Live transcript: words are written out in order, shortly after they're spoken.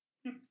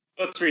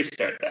Let's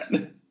restart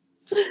that.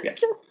 Yeah.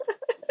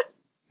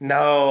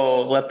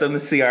 No, let them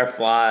see our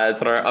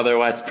flaws on our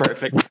otherwise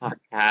perfect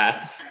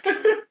podcast.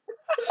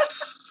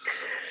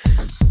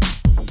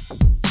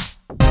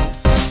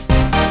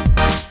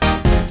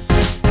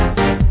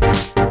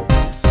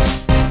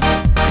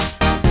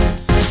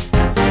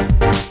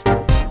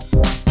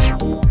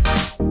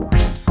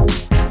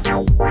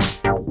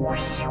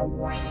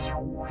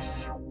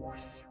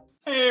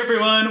 Hey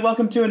everyone,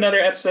 welcome to another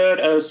episode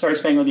of Star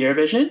Spangled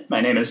Eurovision.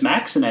 My name is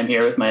Max, and I'm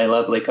here with my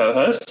lovely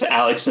co-hosts,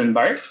 Alex and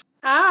Bart.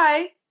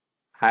 Hi.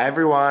 Hi,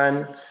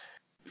 everyone.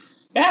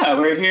 Yeah,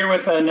 we're here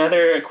with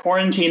another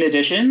quarantine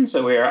edition,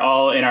 so we are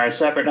all in our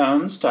separate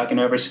homes talking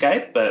over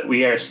Skype, but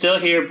we are still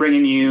here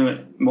bringing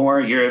you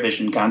more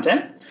Eurovision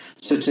content.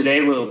 So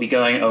today we'll be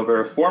going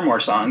over 4 more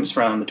songs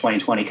from the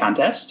 2020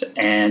 contest,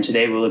 and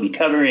today we'll be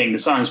covering the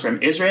songs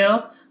from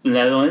Israel, the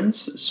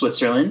Netherlands,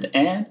 Switzerland,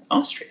 and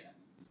Austria.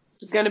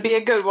 It's going to be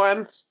a good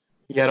one.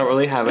 Yeah, I don't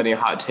really have any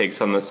hot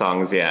takes on the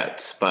songs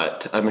yet,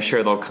 but I'm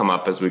sure they'll come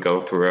up as we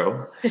go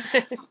through.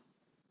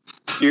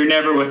 You're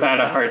never without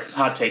a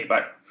hot take,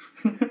 Bart.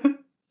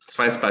 It's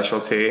my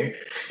specialty.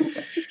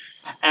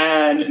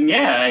 And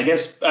yeah, I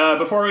guess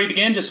before we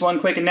begin, just one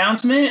quick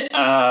announcement.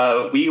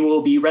 We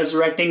will be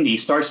resurrecting the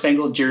Star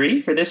Spangled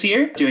Jury for this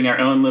year, doing our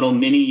own little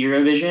mini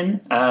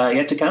Eurovision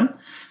yet to come.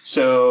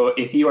 So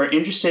if you are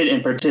interested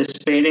in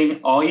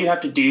participating, all you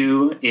have to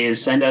do is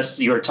send us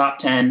your top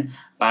 10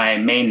 by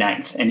May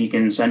 9th. And you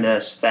can send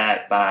us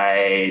that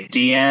by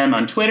DM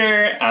on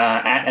Twitter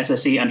at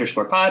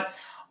SSE_pod,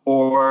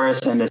 or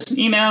send us an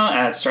email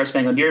at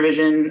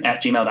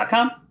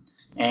starspangledeurovision@gmail.com.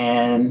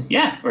 And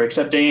yeah, we're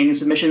accepting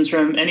submissions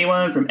from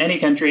anyone from any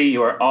country.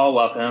 You are all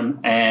welcome.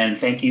 And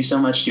thank you so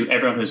much to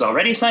everyone who's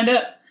already signed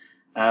up.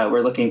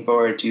 We're looking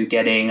forward to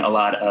getting a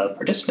lot of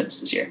participants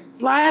this year.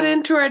 Slide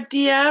into our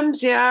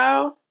DMs,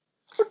 yo.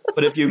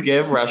 But if you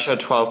give Russia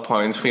 12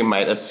 points, we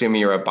might assume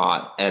you're a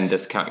bot and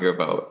discount your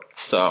vote.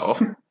 So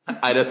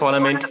I just want to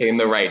maintain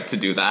the right to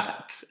do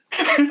that.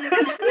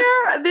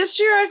 This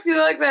year, I feel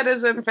like that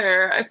isn't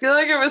fair. I feel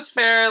like it was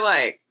fair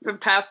like the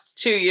past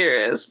 2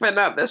 years, but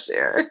not this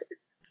year.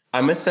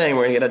 I'm just saying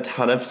we're going to get a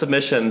ton of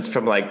submissions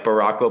from like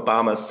Barack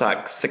Obama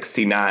sucks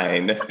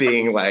 69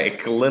 being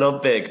like little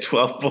big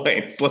 12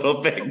 points,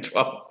 little big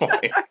 12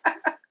 points.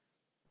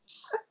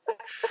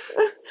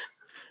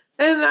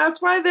 And that's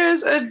why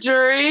there's a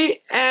jury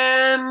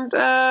and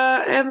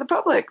the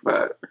public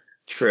vote.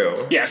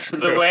 True. Yeah, so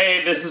the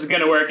way this is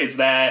going to work is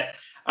that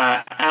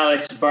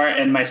Alex, Bart,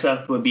 and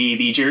myself will be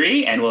the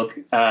jury, and we'll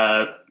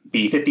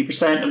be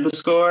 50% of the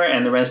score,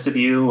 and the rest of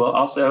you will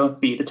also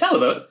be the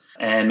televote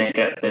and make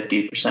up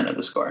 50% of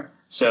the score.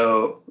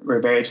 So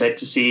we're very excited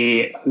to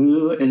see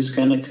who is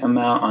going to come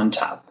out on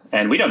top.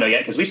 And we don't know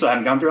yet because we still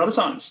haven't gone through all the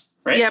songs,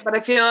 right? Yeah, but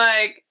I feel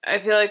like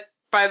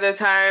by the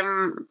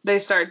time they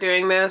start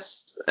doing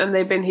this and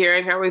they've been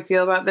hearing how we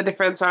feel about the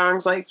different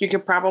songs, like you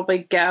could probably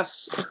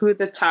guess who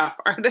the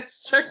top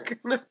artists are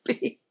going to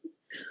be.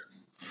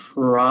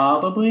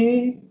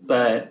 Probably,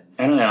 but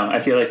I don't know.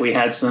 I feel like we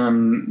had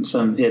some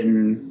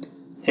hidden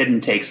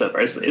takes up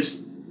our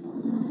sleeves.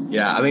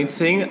 Yeah, I mean,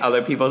 seeing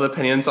other people's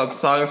opinions on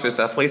songs, there's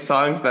definitely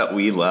songs that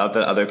we love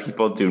that other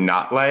people do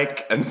not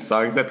like, and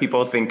songs that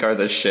people think are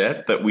the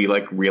shit that we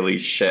like really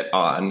shit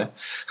on.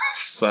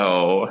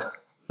 So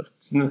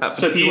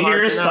if you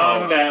hear a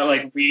song that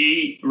like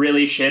we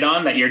really shit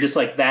on, that you're just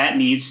like, that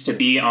needs to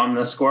be on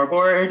the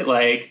scoreboard,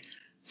 like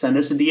send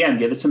us a DM,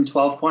 give it some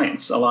 12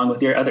 points along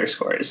with your other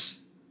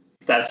scores.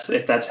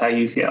 If that's how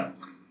you feel.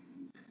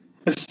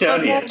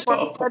 Estonia,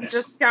 12 points.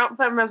 Just count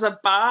them as a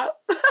bot.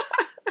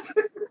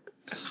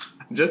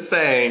 Just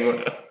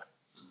saying,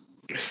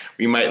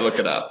 we might look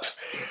it up.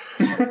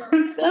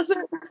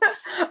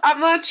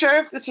 I'm not sure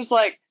if this is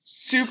like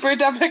super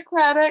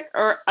democratic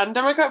or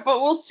undemocratic,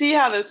 but we'll see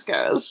how this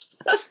goes.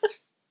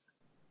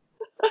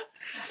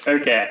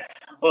 Okay.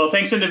 Well,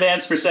 thanks in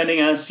advance for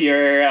sending us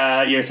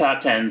your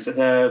top tens.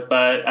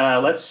 But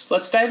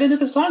let's dive into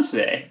the songs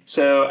today.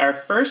 So our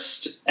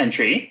first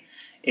entry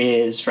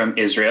is from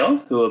Israel,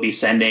 who will be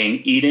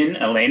sending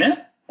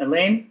Elena,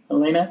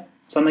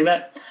 something like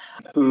that,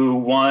 who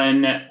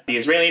won the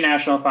Israeli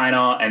national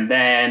final and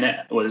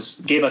then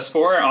gave us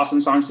 4 awesome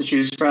songs to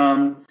choose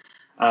from.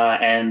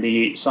 And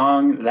the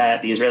song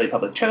that the Israeli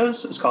public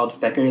chose is called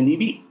Feker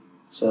Livi.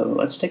 So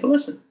let's take a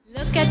listen.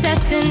 Look at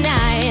us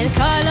tonight,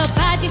 call our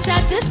parties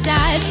side to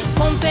side.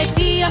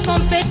 Confetti,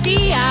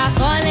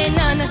 falling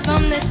on us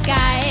from the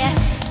sky.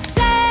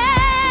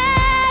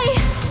 Say,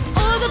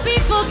 all the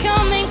people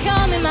coming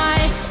my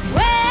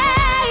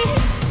way.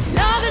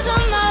 Love is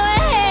on my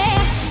way.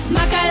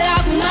 Makala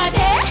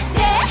kumade,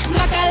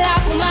 makala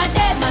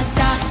kumade,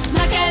 masa.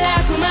 Makala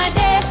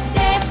kumade,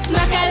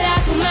 makala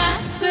kumade,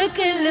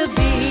 Feker.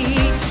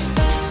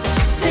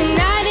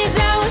 Tonight is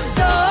our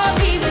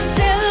story, we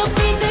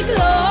celebrate the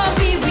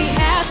glory, we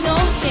have no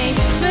shame,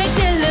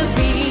 Feker.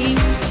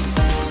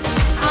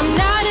 I'm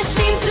not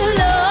ashamed to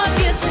love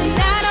you,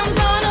 tonight I'm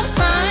gonna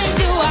find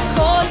you, I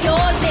call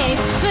your name,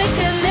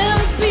 Feker,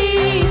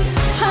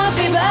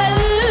 happy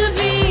birthday.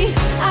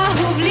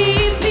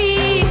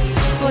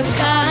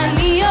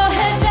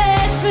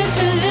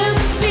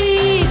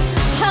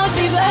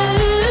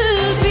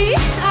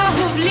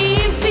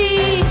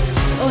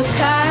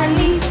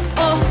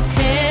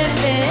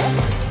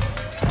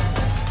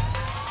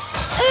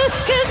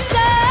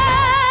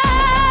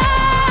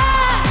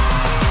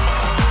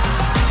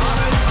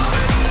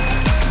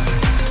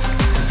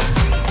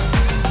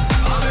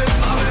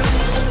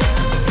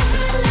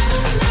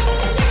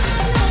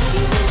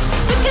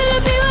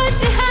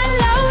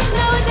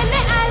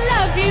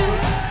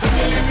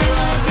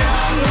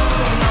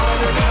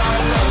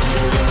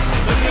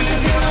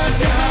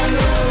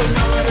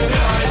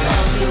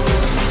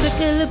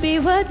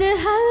 Brother,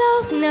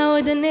 hello, now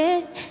done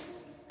it.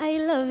 I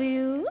love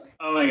you.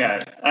 Oh my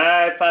god,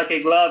 I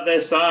fucking love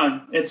this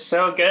song. It's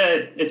so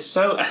good. It's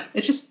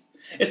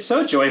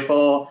so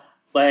joyful.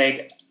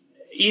 Like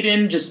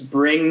Eden just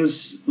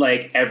brings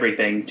like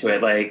everything to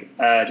it. Like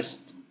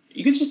just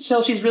you can just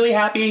tell she's really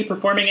happy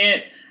performing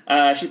it.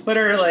 She put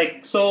her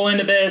like soul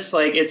into this.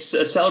 Like it's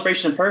a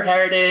celebration of her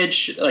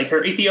heritage, like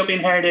her Ethiopian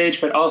heritage,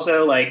 but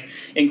also like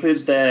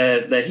includes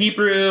the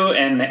Hebrew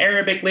and the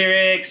Arabic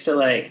lyrics to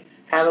like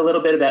have a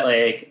little bit of that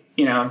like,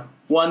 you know,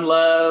 one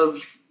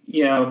love,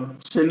 you know,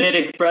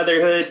 Semitic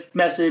brotherhood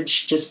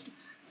message.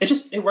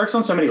 It works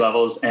on so many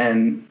levels,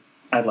 and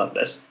I love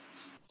this.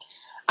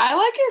 I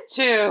like it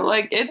too.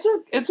 Like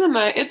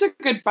it's a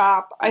good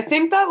bop. I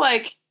think that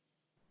like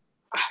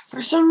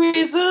for some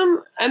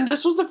reason, and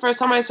this was the first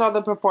time I saw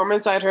the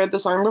performance, I'd heard the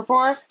song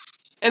before,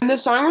 and the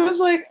song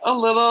was like a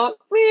little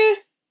meh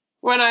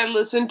when I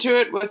listened to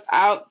it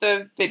without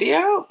the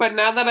video, but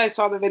now that I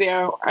saw the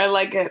video, I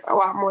like it a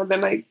lot more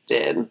than I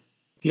did.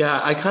 Yeah,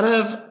 I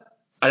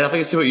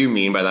definitely see what you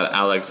mean by that,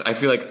 Alex. I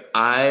feel like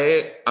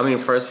I mean,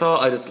 first of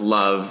all, I just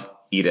love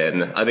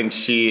Eden. I think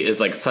she is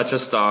like such a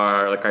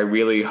star. Like I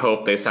really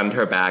hope they send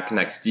her back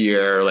next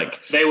year. Like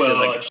They will.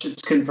 Like,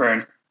 It's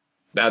confirmed.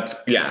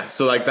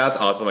 So like that's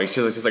awesome. Like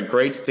she's just a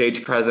great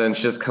stage presence.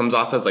 She just comes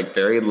off as like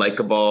very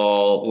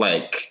likable,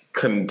 like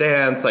can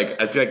dance.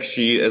 Like I feel like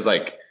she is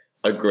like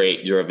a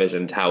great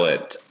Eurovision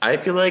talent. I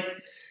feel like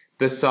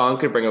this song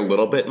could bring a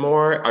little bit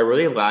more. I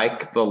really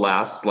like the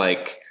last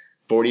like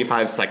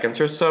 45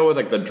 seconds or so with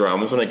like the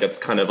drums when it gets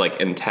kind of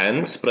like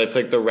intense, but I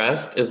feel like the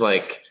rest is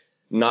like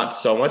not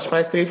so much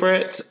my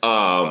favorite.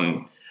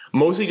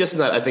 Mostly just in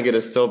that I think it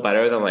is still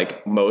better than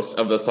like most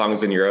of the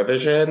songs in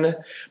Eurovision.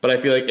 But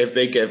I feel like if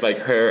they give like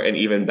her an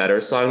even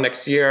better song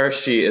next year,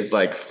 she is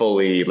like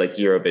fully like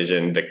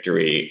Eurovision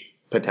victory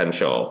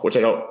potential, which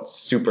I don't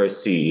super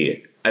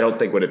see. I don't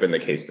think would have been the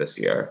case this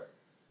year.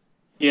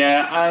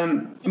 Yeah, I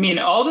mean,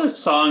 all the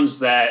songs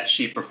that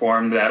she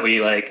performed that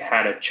we like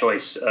had a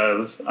choice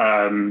of,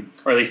 or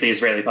at least the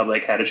Israeli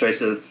public had a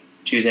choice of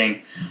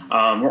choosing,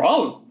 were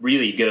all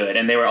really good,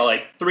 and they were all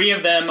like three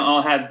of them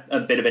all had a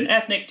bit of an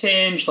ethnic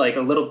tinge, like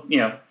a little, you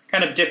know,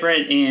 kind of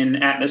different in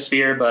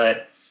atmosphere,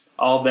 but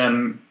all of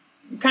them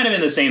kind of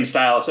in the same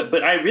style. So,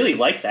 but I really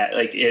like that.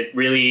 Like it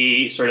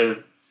really sort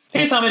of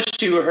pays homage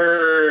to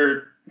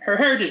her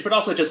heritage, but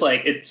also just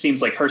like it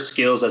seems like her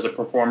skills as a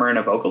performer and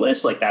a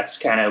vocalist, like that's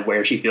kind of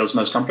where she feels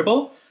most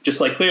comfortable. Just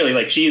like clearly,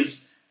 like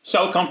she's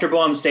so comfortable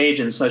on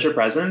stage and such a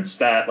presence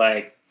that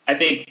like I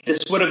think this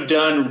would have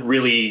done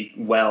really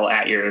well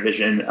at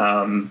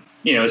Eurovision.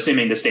 You know,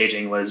 assuming the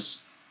staging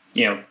was,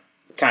 you know,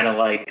 kind of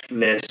like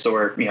this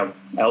or, you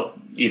know,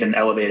 even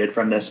elevated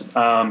from this.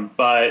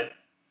 But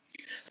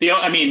the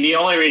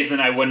only reason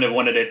I wouldn't have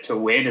wanted it to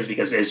win is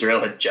because Israel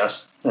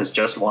has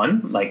just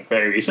won like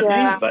very recently.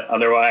 Yeah. But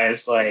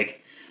otherwise,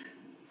 like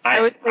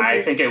I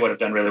think it would have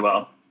done really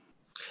well.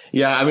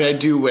 Yeah, I mean, I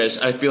do wish.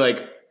 I feel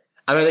like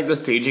I think the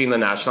staging in the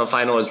national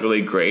final is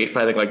really great,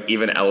 but I think like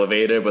even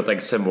elevated with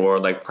like some more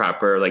like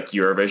proper like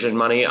Eurovision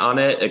money on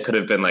it, it could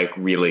have been like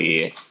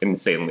really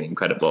insanely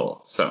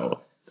incredible.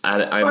 So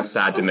I'm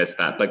sad to miss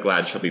that, but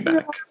glad she'll be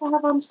back. You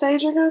have on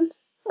stage again?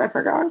 I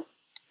forgot.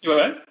 You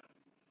what?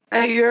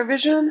 At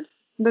Eurovision,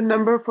 the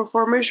number of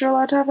performers you're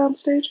allowed to have on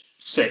stage?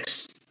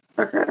 6.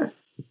 Okay.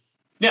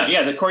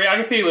 Yeah, the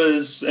choreography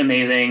was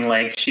amazing.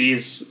 Like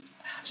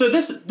so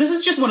this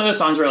is just one of those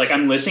songs where like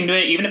I'm listening to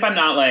it, even if I'm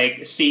not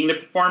like seeing the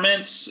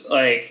performance,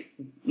 like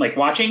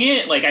watching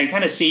it, like I'm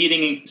kind of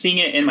seeing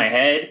it in my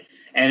head,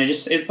 and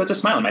it puts a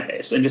smile on my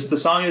face, and just the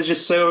song is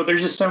just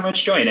there's just so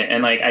much joy in it,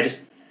 and like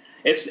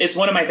it's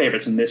one of my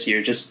favorites from this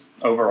year, just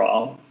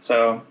overall.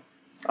 So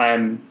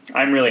I'm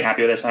really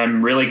happy with this.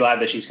 I'm really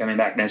glad that she's coming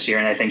back next year,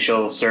 and I think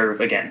she'll serve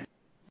again.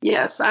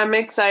 Yes, I'm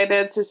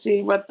excited to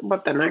see what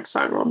the next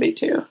song will be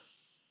too.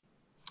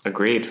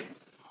 Agreed.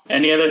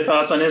 Any other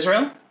thoughts on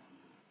Israel?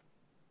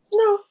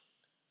 No.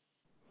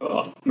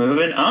 Cool.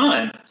 Moving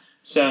on.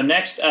 So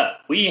next up,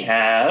 we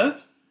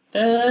have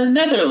the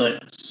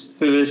Netherlands,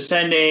 who is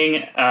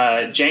sending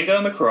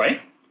Django McCroy,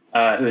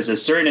 who is a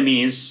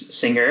Surinamese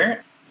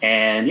singer.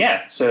 And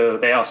yeah, so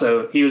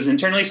he was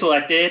internally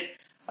selected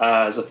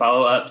as a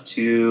follow-up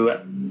to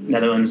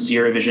Netherlands'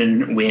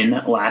 Eurovision win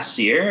last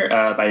year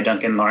by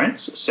Duncan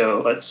Lawrence.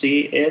 So let's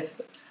see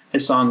if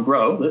his song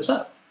Grow lives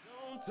up.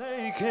 Don't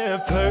take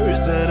it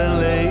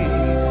personally.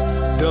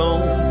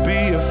 Don't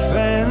be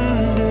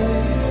offended.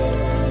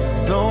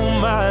 Don't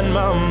mind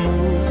my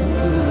mood.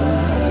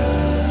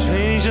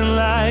 Changing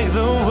like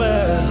the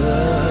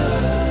weather.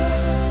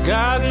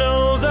 God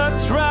knows I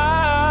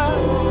try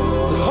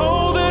to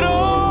hold it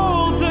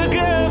all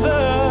together.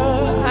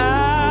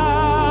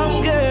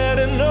 I'm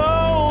getting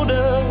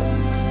older,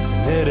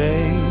 and it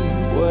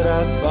ain't what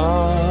I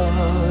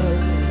thought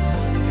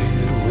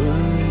it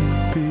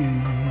would be.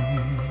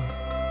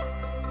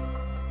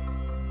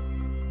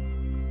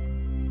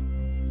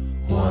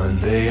 One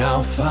day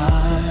I'll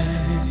find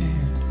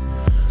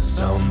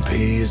some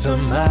peace of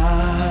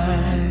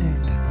mind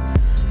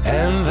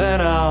and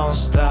then I'll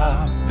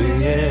stop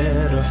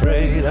being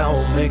afraid I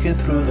won't make it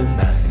through the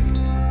night.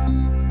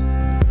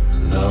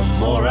 The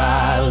more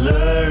I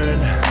learn,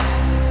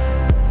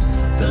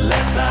 the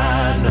less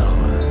I know.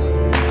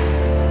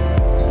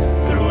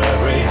 Through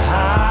every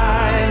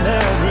high and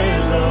every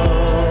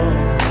low,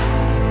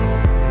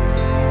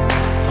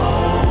 the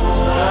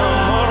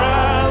more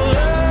I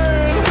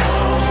learn,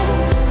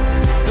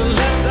 the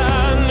less I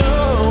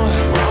know.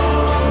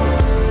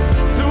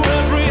 Through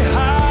every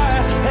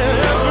high and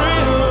every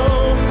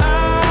low, I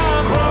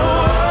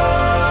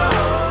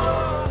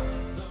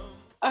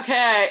grow.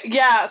 Okay,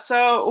 yeah,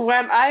 so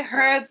when I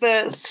heard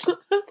this,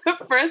 the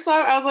first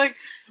time, I was like,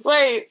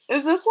 wait,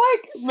 is this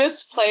like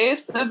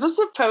misplaced? Is this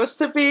supposed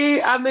to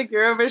be on the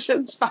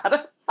Eurovision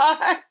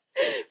Spotify?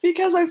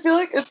 Because I feel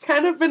like it's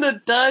kind of been a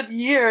dud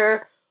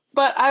year,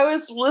 but I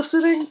was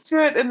listening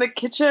to it in the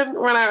kitchen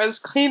when I was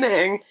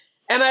cleaning,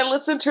 and I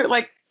listened to it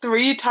like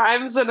 3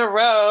 times in a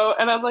row,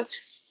 and I was like,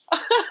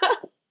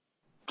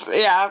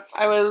 yeah,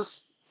 I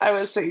was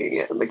singing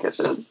it in the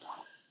kitchen.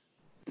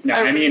 No,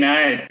 I mean,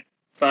 I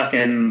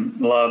fucking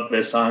love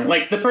this song.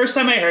 Like, the first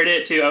time I heard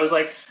it, too, I was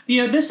like,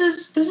 this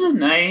is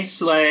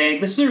nice. Like,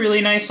 this is a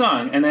really nice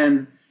song. And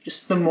then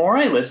just the more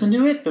I listen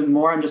to it, the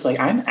more I'm just like,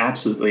 I'm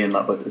absolutely in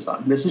love with this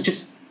song. This is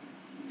just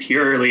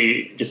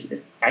purely just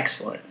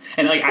excellent.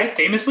 And, like, I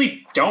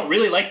famously don't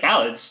really like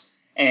ballads.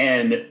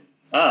 And,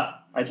 I'm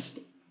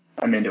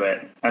into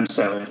it. I'm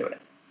so into it.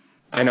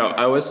 I know.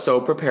 I was so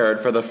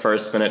prepared for the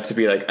first minute to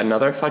be like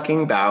another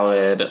fucking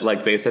ballad.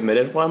 Like they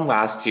submitted one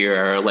last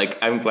year. Like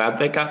I'm glad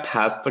they got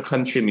past the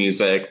country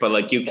music, but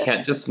like you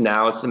can't just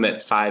now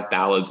submit 5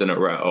 ballads in a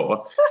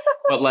row.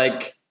 But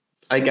like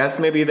I guess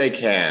maybe they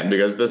can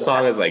because this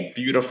song is like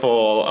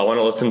beautiful. I want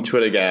to listen to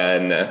it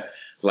again.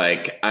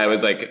 Like I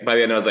was like by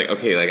the end I was like,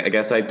 okay, like I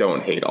guess I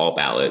don't hate all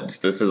ballads.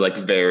 This is like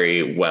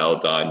very well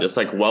done. Just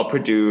like well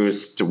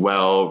produced,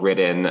 well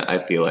written. I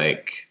feel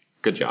like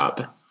good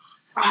job.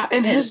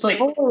 And his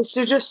voice,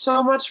 there's just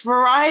so much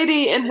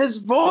variety in his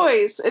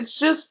voice. It's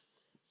just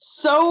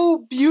so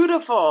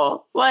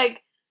beautiful.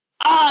 Like,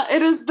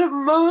 it is the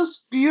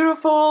most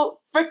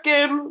beautiful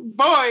freaking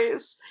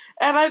voice.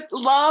 And I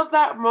love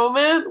that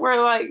moment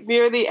where, like,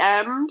 near the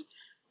end,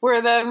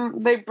 where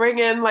then they bring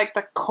in, like,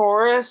 the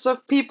chorus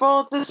of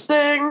people to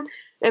sing,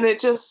 and it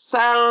just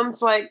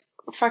sounds like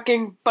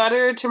fucking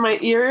butter to my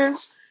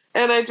ears.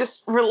 And I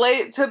just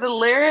relate to the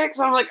lyrics.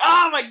 I'm like,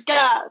 oh my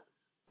God.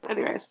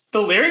 Anyways.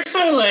 The lyrics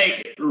are,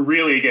 like,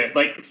 really good.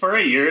 Like, for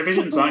a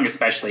Eurovision song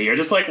especially, you're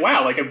just like,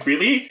 wow, like, a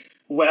really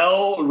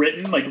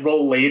well-written, like,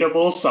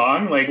 relatable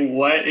song. Like,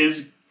 what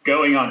is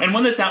going on? And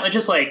one that's not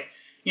just, like,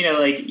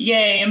 like,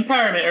 yay,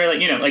 empowerment, or,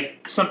 like,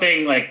 like,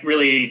 something, like,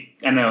 really,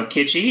 I don't know,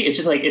 kitschy. It's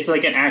just, like, it's,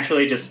 like, an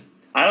actually just,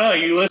 I don't know,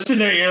 you listen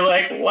to it, you're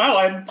like, wow,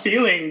 I'm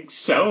feeling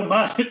so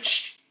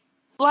much.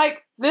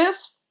 Like,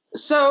 this,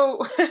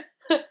 so,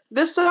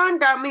 this song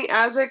got me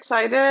as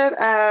excited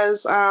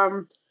as,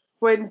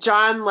 when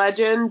John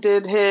Legend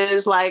did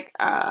his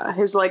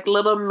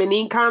little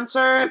mini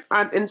concert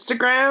on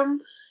Instagram,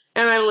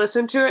 and I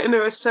listened to it and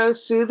it was so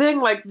soothing.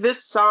 Like,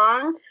 this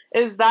song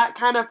is that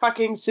kind of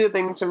fucking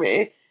soothing to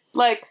me.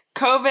 Like,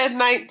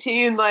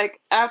 COVID-19, like,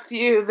 F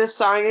you, this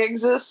song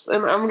exists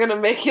and I'm gonna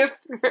make it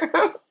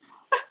through.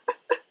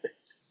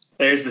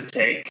 There's the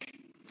take.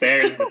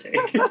 There's the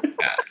take.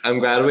 I'm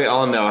glad we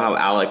all know how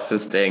Alex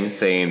is staying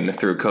sane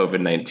through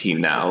COVID-19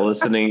 now,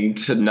 listening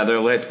to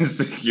Netherlands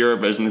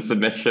Eurovision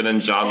submission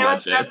and John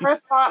Legend. I never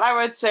thought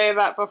I would say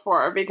that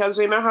before because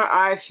we know how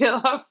I feel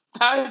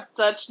about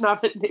Dutch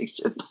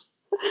nominations.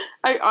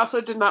 I also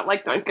did not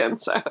like Duncan,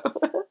 so.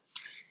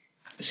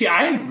 See,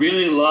 I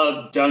really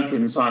loved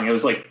Duncan's song. It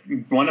was like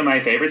one of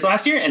my favorites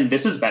last year, and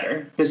this is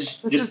better. This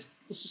is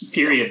just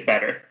period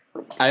better.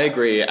 I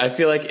agree. I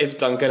feel like if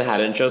Duncan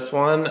hadn't just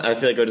won, I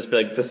feel like it would just be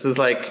like, this is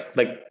like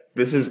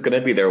this is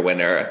gonna be their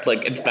winner.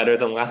 Like it's better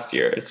than last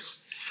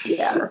year's.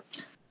 Yeah.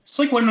 It's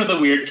like one of the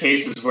weird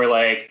cases where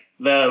like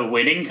the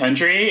winning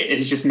country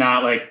is just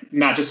not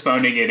just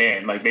phoning it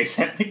in. Like they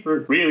sent like a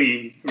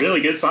really,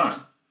 really good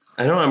song.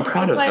 I know, I'm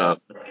proud of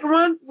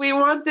them. We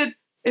wanted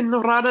in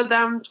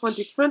Rotterdam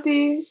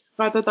 2020,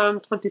 Rotterdam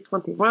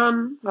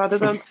 2021,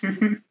 Rotterdam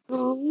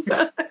 2022.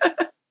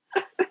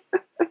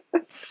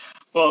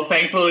 Well,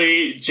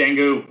 thankfully,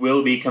 Django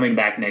will be coming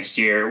back next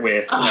year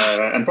with,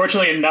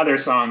 unfortunately, another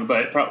song,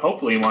 but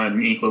hopefully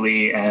one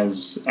equally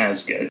as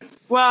good.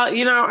 Well,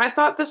 I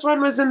thought this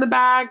one was in the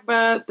bag,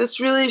 but this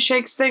really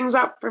shakes things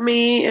up for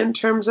me in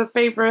terms of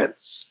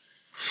favorites.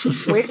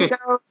 Way to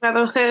go,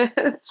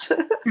 Netherlands.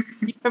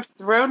 You have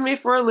thrown me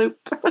for a loop.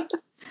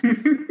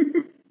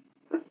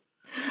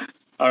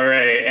 All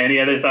right. Any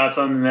other thoughts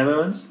on the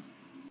Netherlands?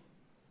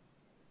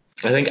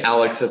 I think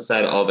Alex has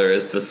said all there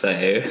is to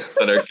say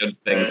that are good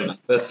things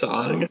about this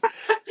song.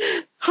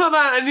 Hold on,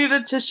 I need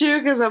a tissue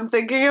because I'm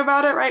thinking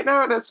about it right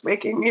now and it's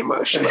making me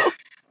emotional.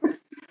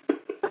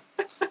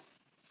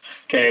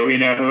 Okay, we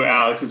know who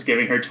Alex is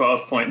giving her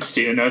 12 points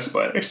to. No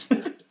spoilers.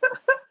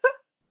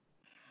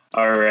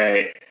 All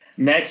right.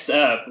 Next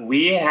up,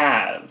 we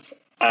have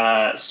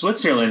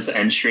Switzerland's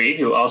entry,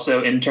 who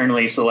also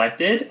internally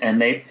selected, and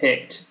they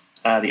picked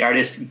the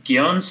artist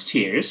Guillaume's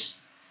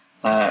Tears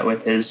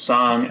with his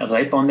song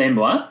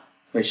Répondez-moi,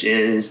 which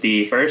is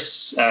the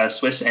first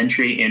Swiss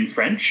entry in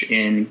French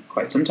in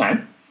quite some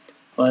time.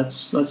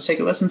 Let's take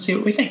a listen and see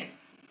what we think.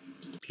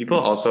 People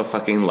also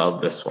fucking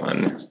love this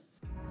one.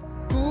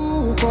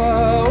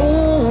 Pourquoi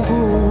on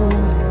court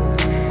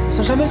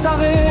sans jamais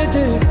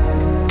s'arrêter,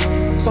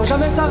 sans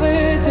jamais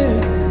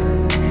s'arrêter?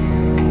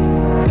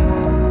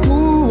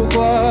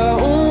 Pourquoi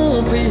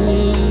on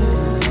prie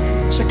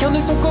chacun de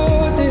son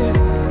côté,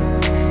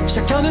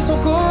 chacun de son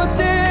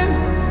côté?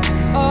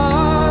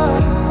 Ah,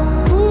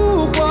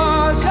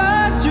 pourquoi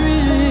je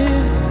suis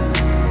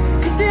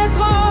ici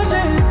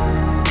étranger,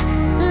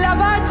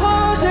 là-bas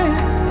étranger?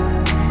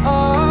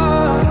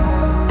 Ah,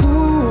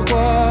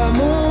 pourquoi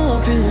mon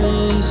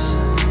fils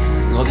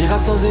grandira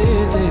sans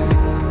été,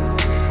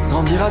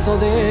 grandira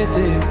sans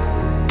été?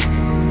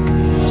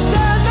 Je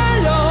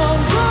t'appelle en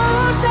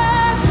gauche,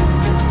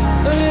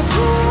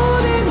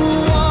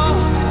 répondez-moi.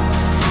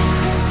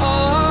 Oh,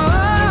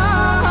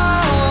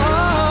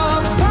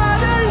 pas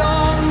de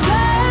langue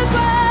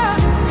pas,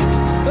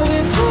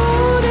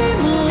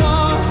 répondez-moi.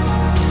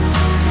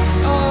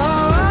 Oh,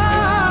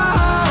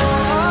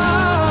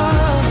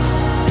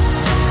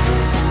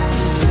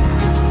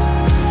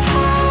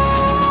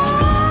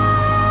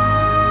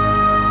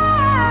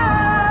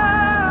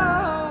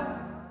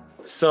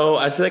 So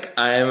I feel like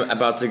I'm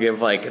about to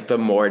give like the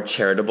more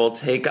charitable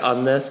take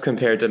on this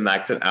compared to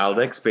Max and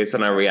Alex based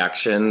on our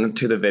reaction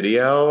to the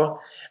video.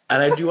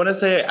 And I do want to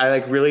say I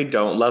like really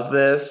don't love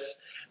this,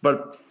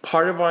 but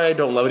part of why I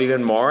don't love it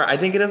even more, I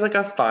think it is like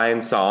a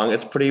fine song.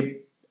 It's pretty,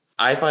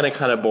 I find it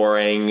kind of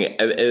boring.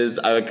 It is,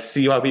 I like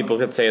see how people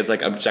could say it's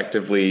like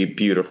objectively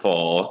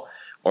beautiful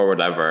or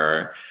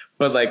whatever.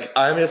 But like,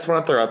 I just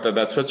want to throw out there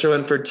that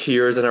Switzerland for 2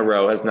 years in a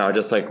row has now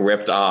just like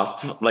ripped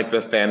off like the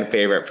fan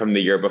favorite from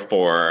the year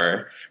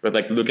before. With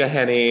like Luca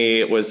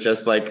Henney was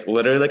just like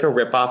literally like a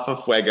ripoff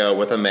of Fuego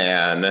with a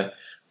man,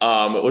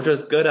 which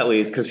was good at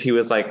least because he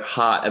was like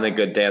hot and a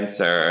good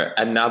dancer.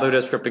 And now they're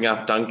just ripping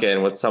off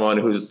Duncan with someone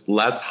who's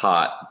less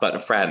hot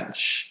but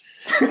French,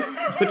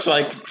 which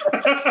like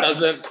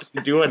doesn't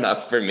do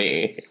enough for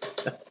me.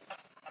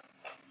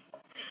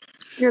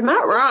 You're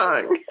not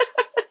wrong.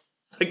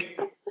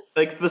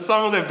 Like the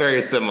songs are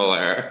very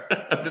similar.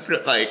 I'm just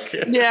like,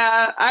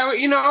 Yeah,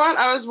 you know what?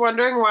 I was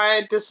wondering why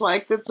I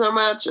disliked it so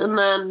much, and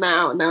then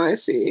now I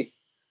see.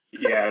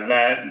 Yeah,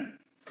 that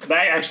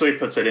actually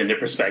puts it into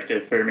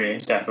perspective for me,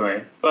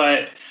 definitely.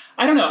 But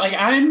I don't know, like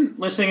I'm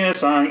listening to this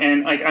song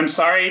and like I'm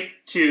sorry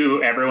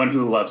to everyone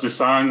who loves this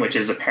song, which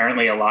is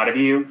apparently a lot of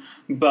you,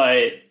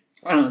 but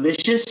I don't know, this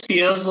just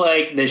feels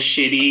like the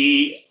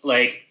shitty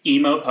like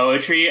emo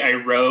poetry I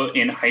wrote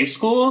in high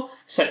school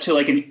set to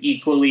like an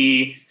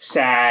equally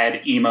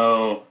sad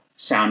emo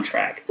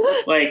soundtrack.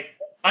 Like,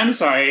 I'm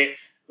sorry,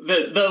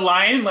 the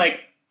line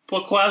like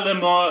pourquoi le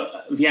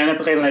mot vient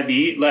après la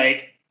vie,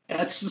 like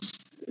that's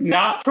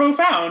not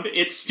profound,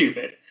 it's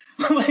stupid.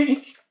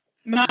 Like,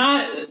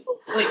 not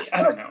like,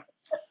 I don't know.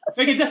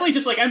 Like, it definitely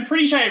just like, I'm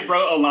pretty sure I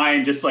wrote a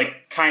line just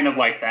like kind of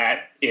like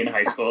that in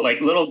high school. Like,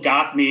 little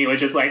goth me was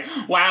just like,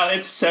 wow,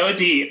 it's so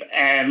deep.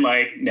 And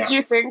like, no. Do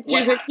you think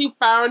you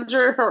found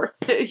your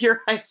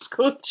high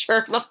school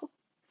journal?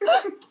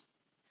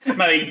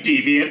 My like,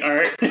 deviant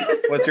art.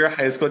 what's your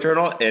high school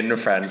journal in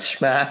French,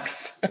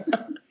 Max?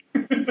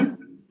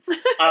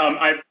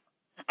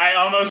 I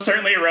almost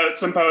certainly wrote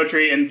some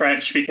poetry in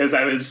French because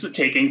I was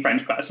taking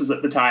French classes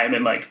at the time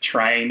and like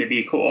trying to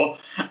be cool.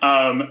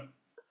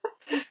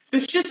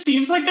 This just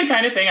seems like the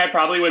kind of thing I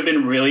probably would have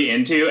been really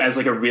into as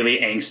like a really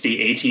angsty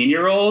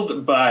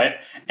 18-year-old, but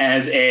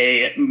as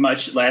a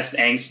much less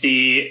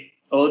angsty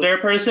older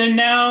person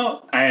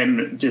now,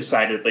 I'm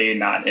decidedly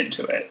not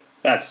into it.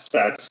 That's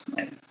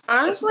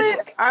Honestly,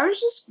 I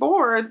was just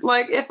bored.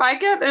 Like, if I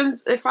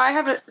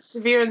have a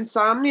severe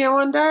insomnia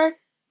one day,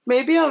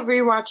 maybe I'll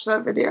rewatch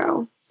that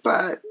video.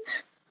 But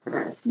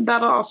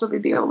that'll also be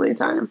the only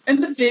time.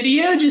 And the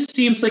video just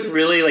seems like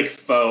really like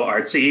faux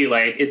artsy.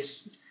 Like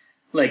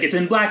it's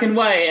in black and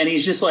white, and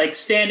he's just like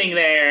standing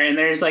there, and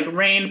there's like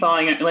rain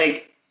falling.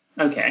 Like,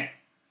 okay.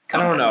 I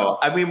don't know.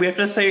 I mean, we have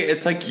to say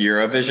it's like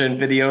Eurovision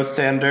video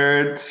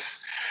standards.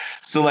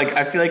 So like,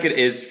 I feel like it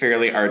is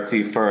fairly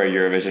artsy for a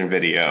Eurovision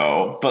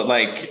video, but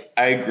like,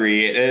 I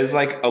agree, it is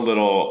like a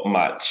little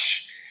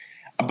much.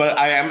 But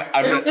I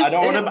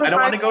don't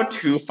want to go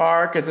too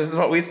far because this is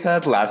what we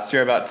said last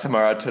year about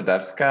Tamara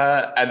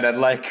Todevska, and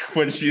then like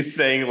when she's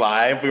saying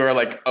live, we were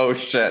like, oh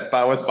shit,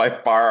 that was by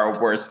far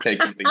our worst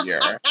take of the year.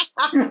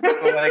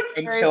 But like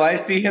until I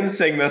see him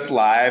sing this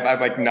live, I'm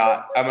like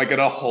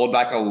gonna hold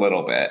back a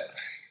little bit.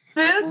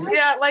 Like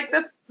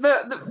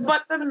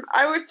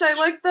I would say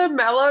like the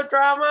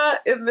melodrama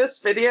in this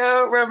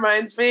video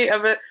reminds me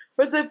of it.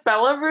 Was it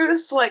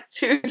Belarus like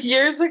 3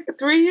 years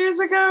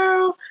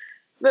ago?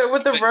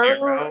 With the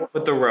rose?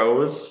 With the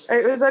rose?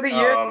 Was that a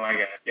year? Oh my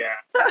god, yeah.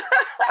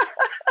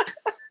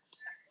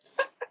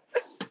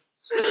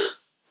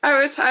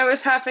 I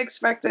was half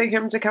expecting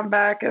him to come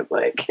back and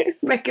like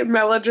make a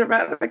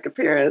melodramatic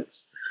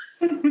appearance.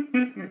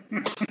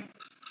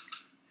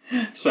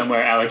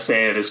 Somewhere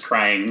Alexeyev is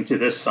crying to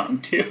this song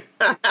too.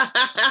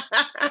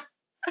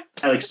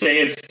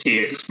 Alexeyev's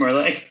tears, more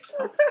like.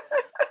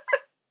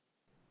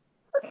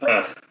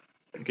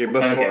 Okay,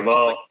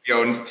 before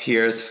Jones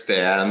tears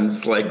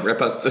stands, like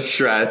rip us to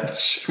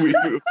shreds, should we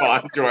move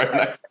on to our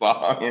next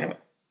song?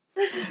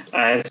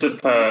 I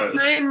suppose.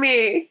 Mind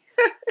me.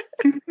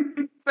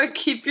 But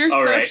keep your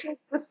social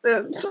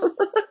distance.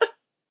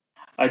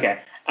 Okay.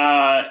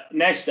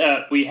 Next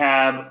up, we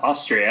have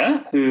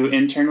Austria, who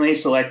internally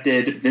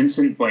selected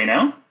Vincent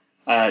Bueno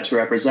to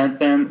represent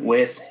them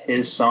with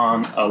his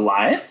song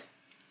 "Alive."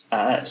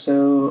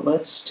 So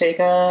let's take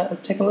a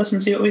listen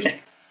and see what we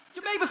think.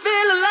 You make me feel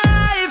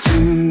alive.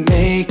 You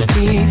make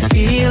me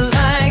feel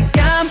like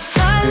I'm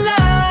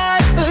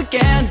alive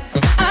again.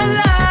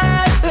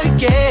 Alive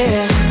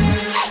again.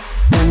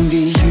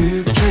 Only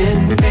you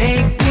can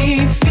make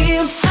me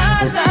feel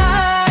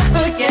alive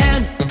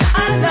again.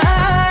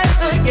 Alive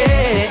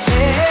again.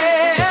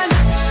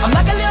 I'm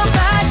like a little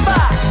black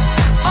box.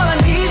 All I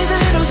need is a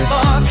little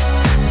spark.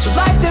 To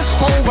light this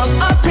whole world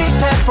up,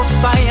 prepared for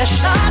fire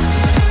shots.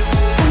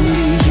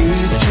 Only you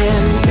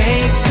can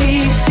make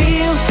me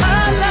feel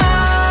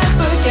alive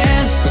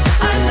again.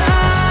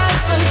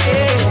 Alive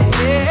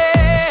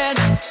again.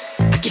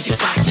 I give you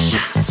fire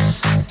shots.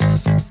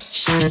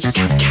 Shaka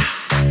chaka chaka.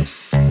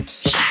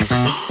 Shaka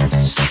boom.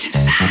 Get in the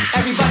line.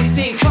 Everybody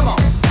sing, come on.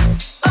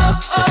 Oh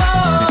oh.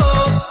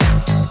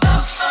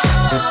 Oh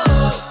oh.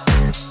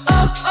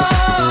 Oh oh.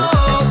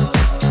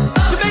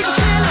 You make me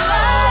feel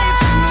alive.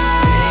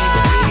 Make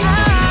me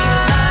feel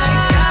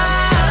like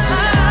I'm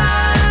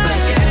alive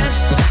again.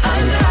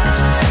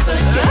 Alive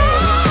again.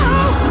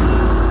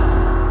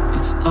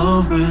 It's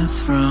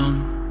overthrown.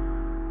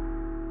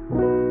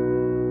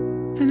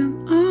 And I'm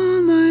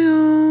on my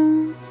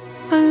own.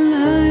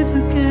 Alive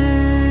again.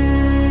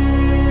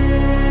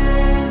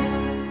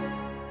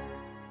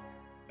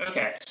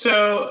 Okay,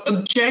 so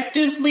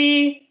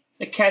objectively,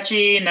 a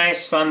catchy,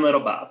 nice, fun little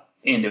bop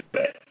into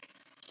it.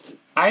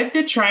 I've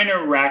been trying to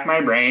rack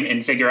my brain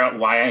and figure out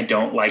why I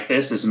don't like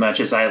this as much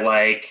as I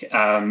like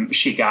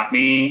She Got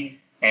Me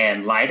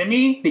and Lie to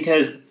Me,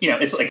 because,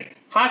 it's like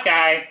hot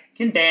guy,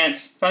 can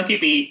dance, funky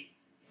beat,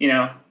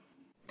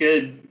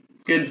 good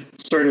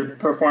sort of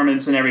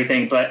performance and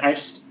everything, but I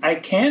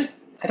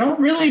don't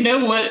really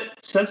know what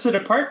sets it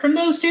apart from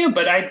those two,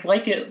 but I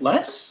like it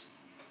less.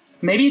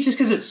 Maybe it's just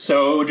because it's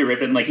so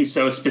derivative, like he's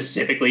so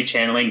specifically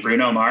channeling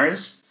Bruno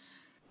Mars,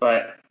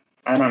 but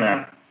I don't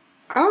know.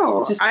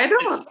 Oh, I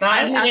don't. It's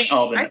not hitting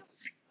all the notes.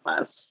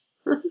 Less.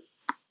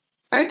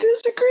 I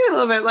disagree a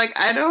little bit. Like,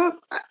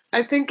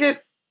 I think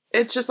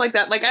it's just like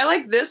that. Like, I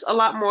like this a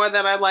lot more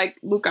than I like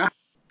Luca.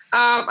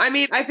 I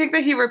mean, I think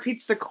that he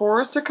repeats the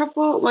chorus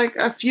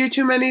a few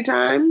too many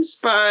times,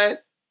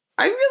 but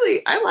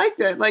I liked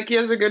it. Like, he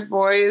has a good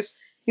voice.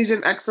 He's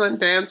an excellent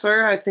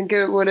dancer. I think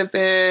it would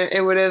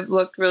have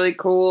looked really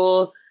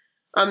cool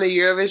on the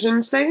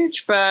Eurovision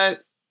stage,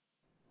 but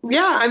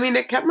yeah, I mean,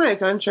 it kept my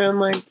attention.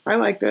 Like, I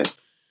liked it.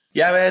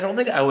 Yeah, I mean, I don't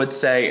think I would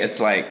say it's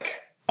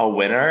like a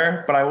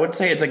winner, but I would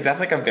say it's like that's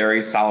like a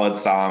very solid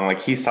song.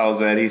 Like he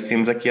sells it. He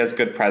seems like he has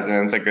good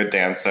presence, a good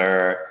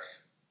dancer.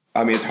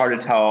 I mean, it's hard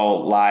to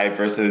tell live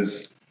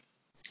versus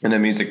in a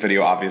music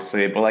video,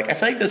 obviously, but like I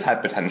feel like this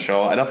had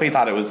potential. I definitely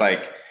thought it was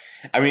like,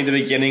 I mean, the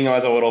beginning I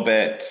was a little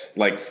bit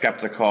like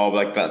skeptical,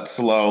 like that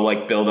slow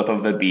like buildup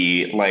of the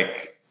beat.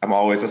 Like I'm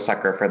always a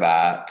sucker for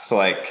that. So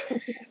like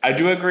I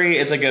do agree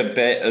it's like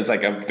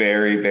a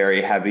very,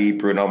 very heavy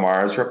Bruno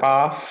Mars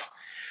ripoff.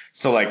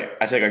 So like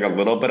I take like a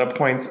little bit of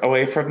points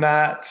away from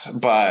that,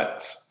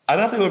 but I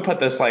definitely would put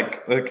this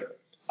like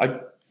a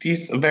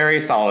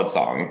very solid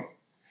song.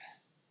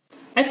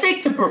 I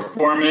think the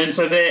performance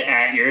of it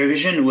at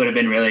Eurovision would have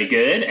been really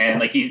good,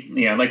 and like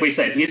like we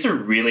said, he's a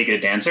really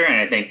good dancer,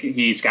 and I think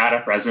he's got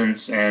a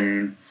presence,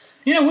 and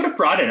would have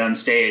brought it on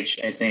stage,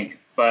 I think.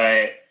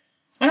 But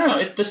I don't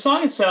know, the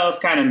song itself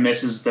kind of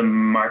misses the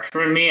mark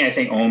for me. I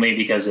think only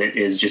because it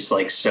is just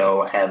like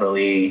so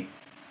heavily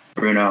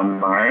Bruno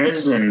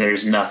Mars, and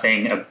there's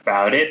nothing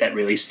about it that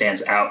really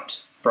stands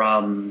out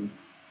from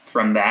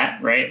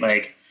that, right?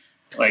 Like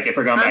if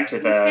we're going back to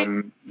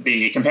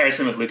the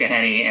comparison with Luca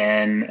Hänni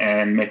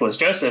and Nicholas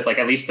Joseph, like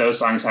at least those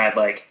songs had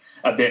like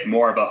a bit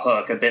more of a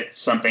hook, a bit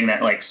something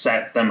that like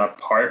set them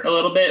apart a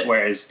little bit,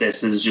 whereas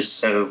this is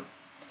just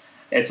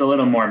it's a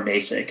little more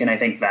basic, and I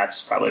think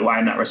that's probably why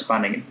I'm not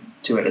responding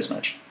to it as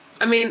much.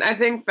 I mean, I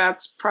think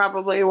that's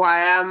probably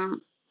why I'm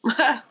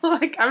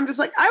I'm just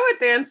like, I would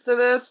dance to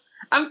this.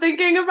 I'm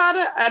thinking about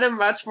it at a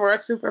much more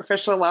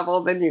superficial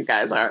level than you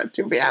guys are,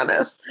 to be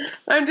honest.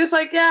 I'm just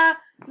like, yeah,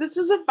 this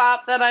is a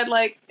bop that I'd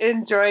like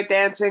enjoy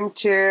dancing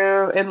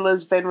to in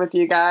Lisbon with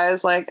you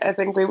guys. Like, I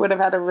think we would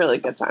have had a really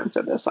good time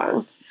to this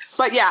song.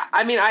 But yeah,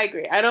 I mean, I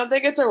agree. I don't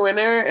think it's a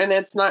winner, and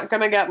it's not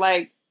going to get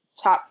like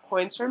top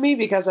points for me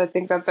because I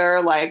think that there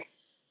are like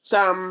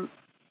some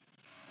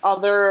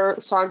other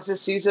songs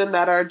this season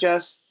that are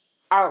just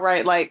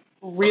outright like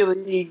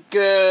really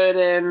good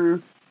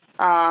and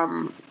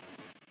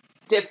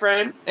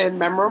different and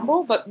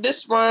memorable, but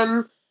this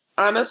one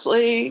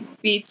honestly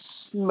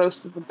beats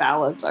most of the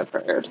ballads I've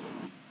heard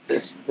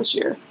this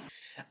year.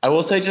 I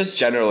will say just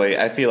generally,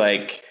 I feel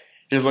like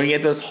just looking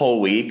at this whole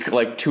week,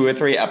 like 2 or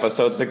 3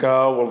 episodes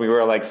ago when we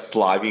were like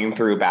slogging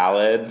through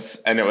ballads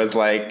and it was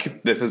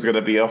like, this is going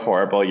to be a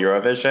horrible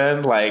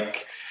Eurovision.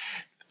 Like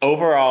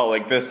overall,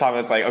 like this song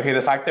is like, okay,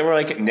 the fact that we're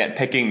like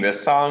nitpicking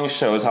this song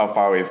shows how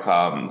far we've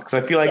come. Because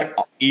I feel like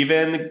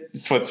even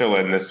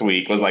Switzerland this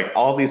week was like,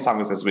 all these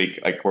songs this week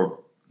like were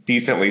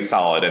decently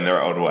solid in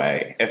their own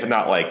way, if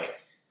not like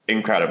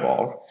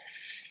incredible.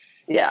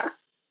 Yeah,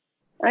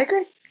 I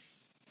agree.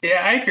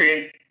 Yeah, I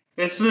agree.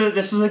 This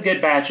is a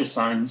good batch of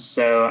songs,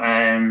 so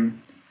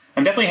I'm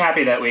definitely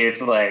happy that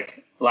we've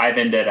like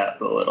livened it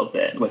up a little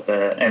bit with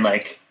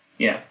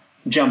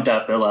jumped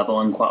up a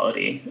level in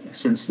quality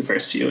since the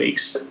first few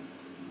weeks.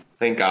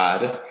 Thank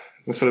God.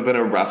 This would have been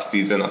a rough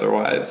season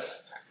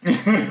otherwise.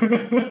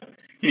 Can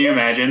you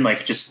imagine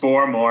like just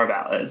 4 more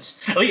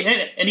ballads?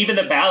 And even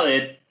the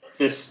ballad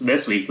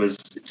this week was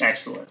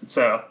excellent.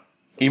 So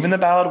even the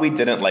ballad we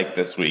didn't like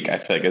this week, I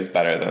feel like is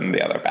better than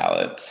the other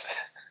ballads.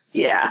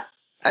 Yeah.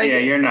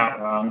 You're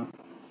not wrong.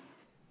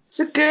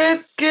 It's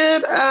a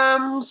good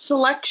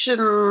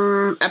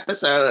selection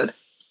episode.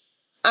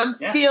 I'm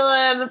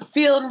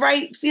feeling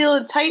right,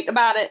 feeling tight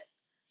about it.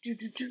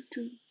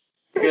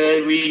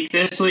 Good week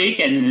this week,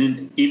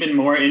 and even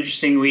more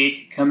interesting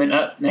week coming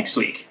up next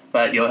week.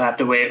 But you'll have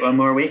to wait 1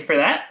 more week for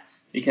that,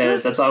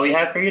 because that's all we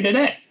have for you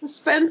today.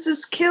 Suspense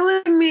is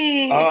killing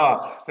me.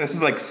 Oh, this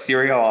is like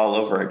cereal all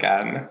over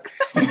again.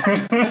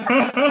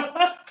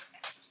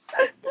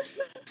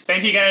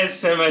 Thank you guys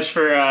so much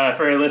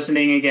for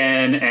listening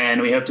again,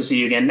 and we hope to see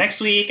you again next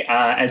week.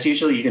 As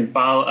usual, you can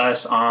follow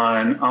us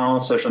on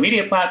all social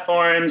media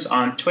platforms,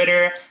 on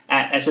Twitter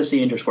at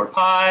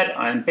SSC_pod,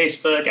 on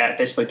Facebook at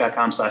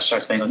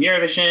facebook.com/StarSpangled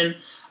Eurovision,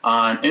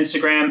 on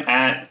Instagram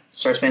at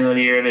StarSpangled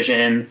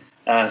Eurovision.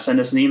 Send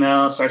us an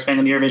email,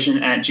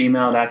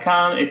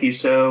 starspangled_eurovision@gmail.com if you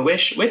so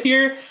wish, with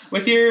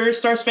your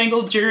Star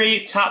Spangled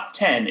Jury top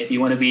 10 if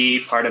you want to be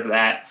part of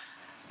that.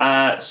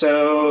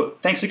 So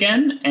thanks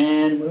again,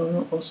 and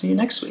we'll see you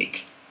next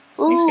week.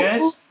 Thanks,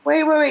 guys.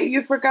 Wait.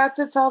 You forgot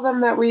to tell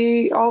them that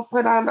we all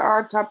put on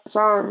our top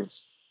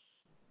songs.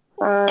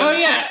 Oh,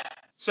 yeah.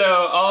 So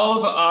all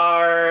of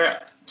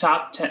our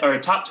top 10 or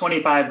top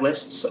 25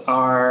 lists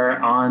are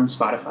on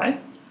Spotify.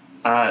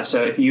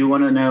 So if you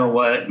want to know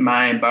what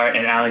mine, Bart,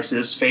 and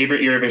Alex's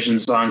favorite Eurovision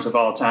songs of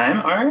all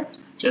time are,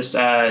 just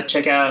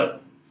check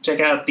out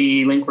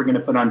the link we're going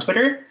to put on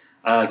Twitter.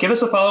 Give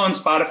us a follow on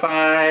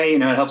Spotify.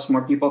 It helps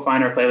more people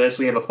find our playlist.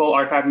 We have a full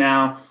archive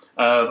now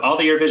of all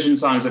the Eurovision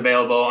songs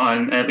available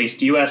on at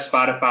least US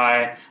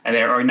Spotify, and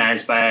they're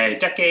organized by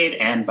decade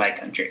and by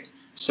country.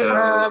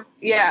 So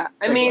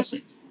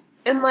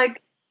and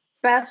like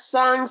best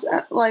songs,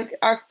 like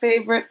our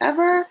favorite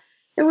ever,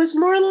 it was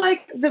more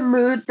like the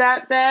mood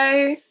that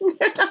day.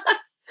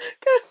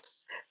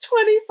 Because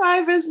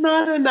 25 is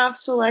not enough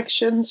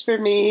selections for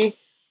me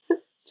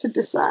to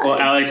decide. Well,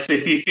 Alex,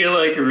 if you feel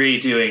like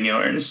redoing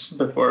yours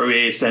before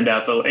we send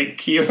out the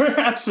link, you are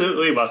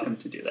absolutely welcome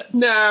to do that.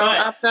 No,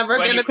 I'm never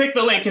when you click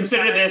the link,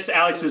 consider this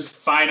Alex's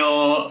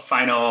final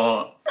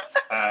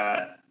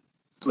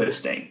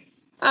listing.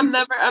 I'm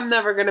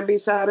never gonna be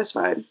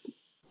satisfied.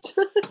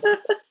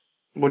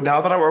 Well,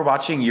 now that we're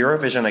watching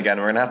Eurovision again,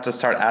 we're gonna have to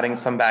start adding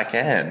some back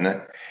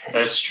in.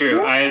 That's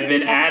true. I've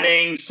been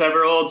adding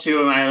several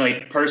to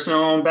my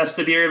personal best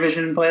of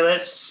Eurovision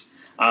playlists.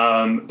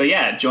 But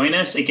yeah, join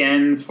us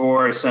again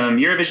for some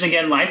Eurovision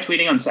Again live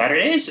tweeting on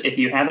Saturdays if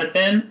you haven't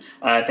been.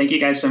 Thank you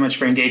guys so much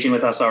for engaging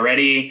with us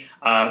already.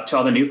 To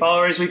all the new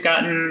followers we've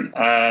gotten,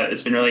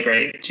 it's been really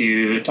great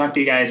to talk to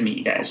you guys, meet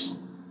you guys.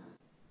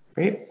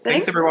 Great.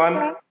 Thanks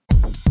everyone.